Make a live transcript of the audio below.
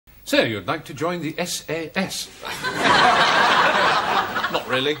So, you'd like to join the SAS? Not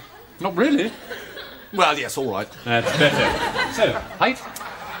really. Not really? Well, yes, all right. That's better. So, height?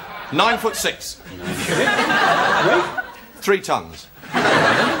 9'6". Weight? 3 tons.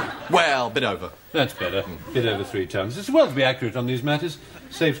 Well, bit over. That's better. Bit over 3 tons. It's well to be accurate on these matters.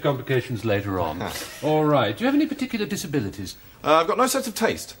 Saves complications later on. All right. Do you have any particular disabilities? I've got no sense of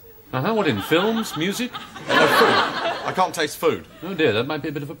taste. What in? Films? Music? No food. I can't taste food. Oh, dear, that might be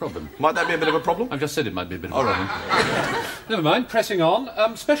a bit of a problem. Might that be a bit of a problem? I've just said it might be a bit of a problem. Never mind. Pressing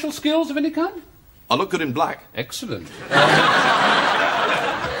on. Special skills of any kind? I look good in black. Excellent.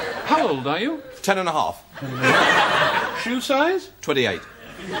 How old are you? 10 and a half. Shoe size? 28.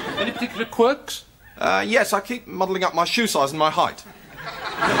 Any particular quirks? Yes, I keep muddling up my shoe size and my height.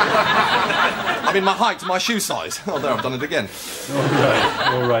 I mean, my height and my shoe size. Oh, there, I've done it again.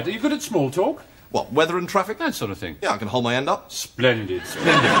 All right. Are you good at small talk? What, weather and traffic? That sort of thing. Yeah, I can hold my end up. Splendid.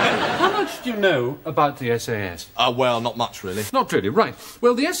 How much do you know about the SAS? Well, not much, really. Not really, right.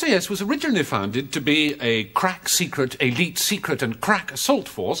 Well, the SAS was originally founded to be a crack secret, elite secret and crack assault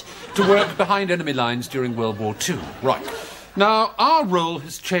force to work behind enemy lines during World War II. Right. Now, our role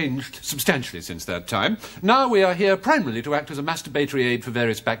has changed substantially since that time. Now we are here primarily to act as a masturbatory aid for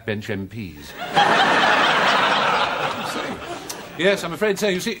various backbench MPs. Yes, I'm afraid so.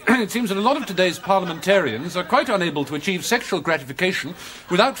 You see, it seems that a lot of today's parliamentarians are quite unable to achieve sexual gratification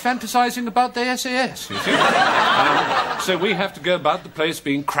without fantasising about their SAS, you see. So we have to go about the place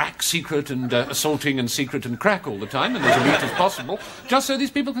being crack, secret, and assaulting and secret and crack all the time, and as elite as possible, just so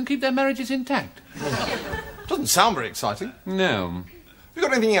these people can keep their marriages intact. Doesn't sound very exciting. No. Have you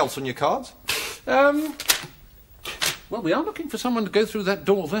got anything else on your cards? Well, we are looking for someone to go through that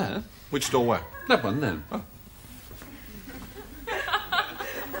door there. Which door where? That one there. Oh.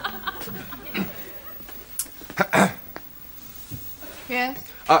 Yes?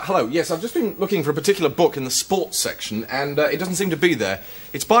 Hello, yes, I've just been looking for a particular book in the sports section, and it doesn't seem to be there.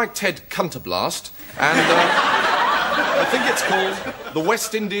 It's by Ted Cunterblast, and I think it's called The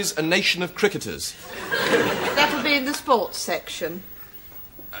West Indies, A Nation of Cricketers. That'll be in the sports section.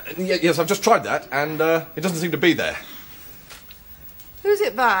 Yes, I've just tried that, and it doesn't seem to be there. Who's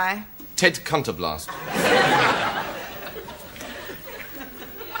it by? Ted Cunterblast.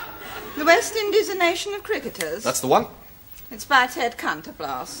 The West Indies, a nation of cricketers? That's the one. It's by Ted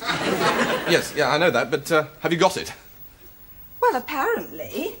Cunterblast. Yes, yeah, I know that, but have you got it? Well,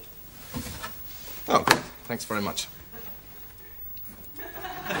 apparently. Oh, good. Thanks very much.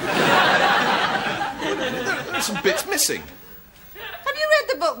 There are some bits missing. Have you read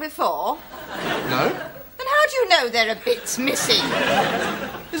the book before? No? Then how do you know there are bits missing?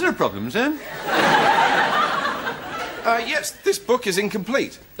 Is there a problem, Sam? Yes, this book is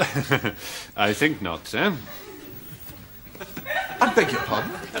incomplete. I think not, Sam. I beg your pardon?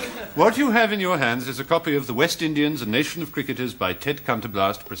 What you have in your hands is a copy of The West Indians, A Nation of Cricketers by Ted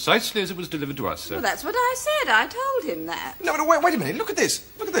Cunterblast, precisely as it was delivered to us, sir. Well, that's what I said. I told him that. No, wait a minute. Look at this.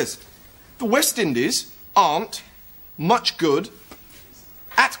 Look at this. The West Indies aren't much good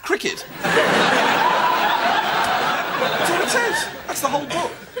at cricket. That's all it says. That's the whole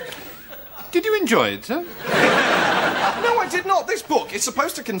book. Did you enjoy it, sir? No, I did not. This book is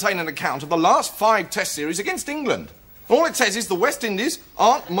supposed to contain an account of the last 5 Test series against England. All it says is the West Indies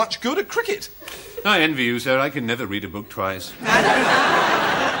aren't much good at cricket. I envy you, sir. I can never read a book twice.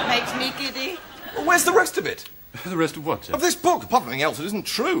 Makes me giddy. Well, where's the rest of it? The rest of what, sir? Of this book. Apart from anything else, it isn't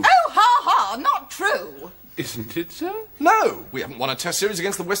true. Oh, ha, ha, not true. Isn't it, sir? No, we haven't won a Test series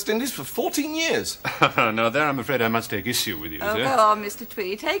against the West Indies for 14 years. Now, there I'm afraid I must take issue with you, Oh, sir. go on, Mr.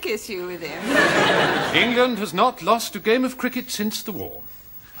 Tweed. Take issue with him. England has not lost a game of cricket since the war.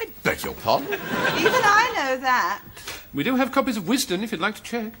 I beg your pardon? Even I know that. We do have copies of Wisden, if you'd like to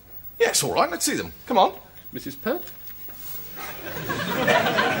check. Yes, all right, let's see them. Come on. Mrs. Pert?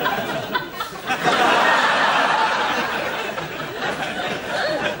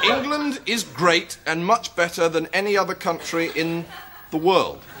 England is great and much better than any other country in the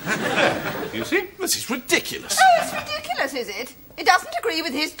world. You see? This is ridiculous. Oh, it's ridiculous, is it? It doesn't agree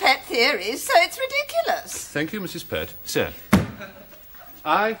with his pet theories, so it's ridiculous. Thank you, Mrs. Pert. Sir,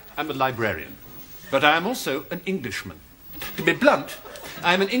 I am a librarian, but I am also an Englishman. To be blunt,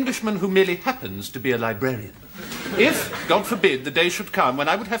 I am an Englishman who merely happens to be a librarian. If, God forbid, the day should come when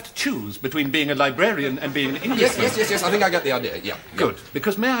I would have to choose between being a librarian and being an Englishman... Yes, I think I get the idea, yeah. Good,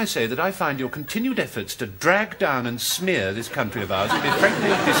 because may I say that I find your continued efforts to drag down and smear this country of ours to be frankly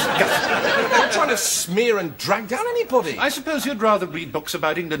disgusting. I'm not trying to smear and drag down anybody. I suppose you'd rather read books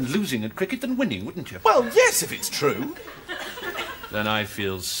about England losing at cricket than winning, wouldn't you? Well, yes, if it's true. Then I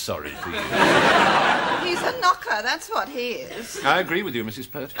feel sorry for you. He's a knocker, that's what he is. I agree with you,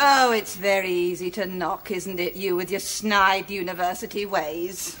 Mrs. Pert. Oh, it's very easy to knock, isn't it, you with your snide university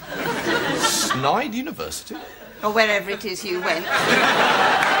ways? Snide University? Or wherever it is you went.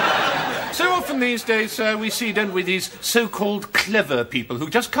 So often these days we see, don't we, these so-called clever people who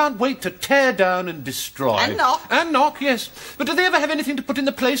just can't wait to tear down and destroy. And knock. And knock, yes. But do they ever have anything to put in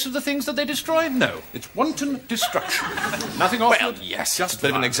the place of the things that they destroy? No. It's wanton destruction. Nothing off. Well, yes, just a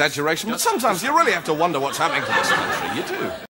bit of an exaggeration, but sometimes you really have to wonder what's happening to this country. You do.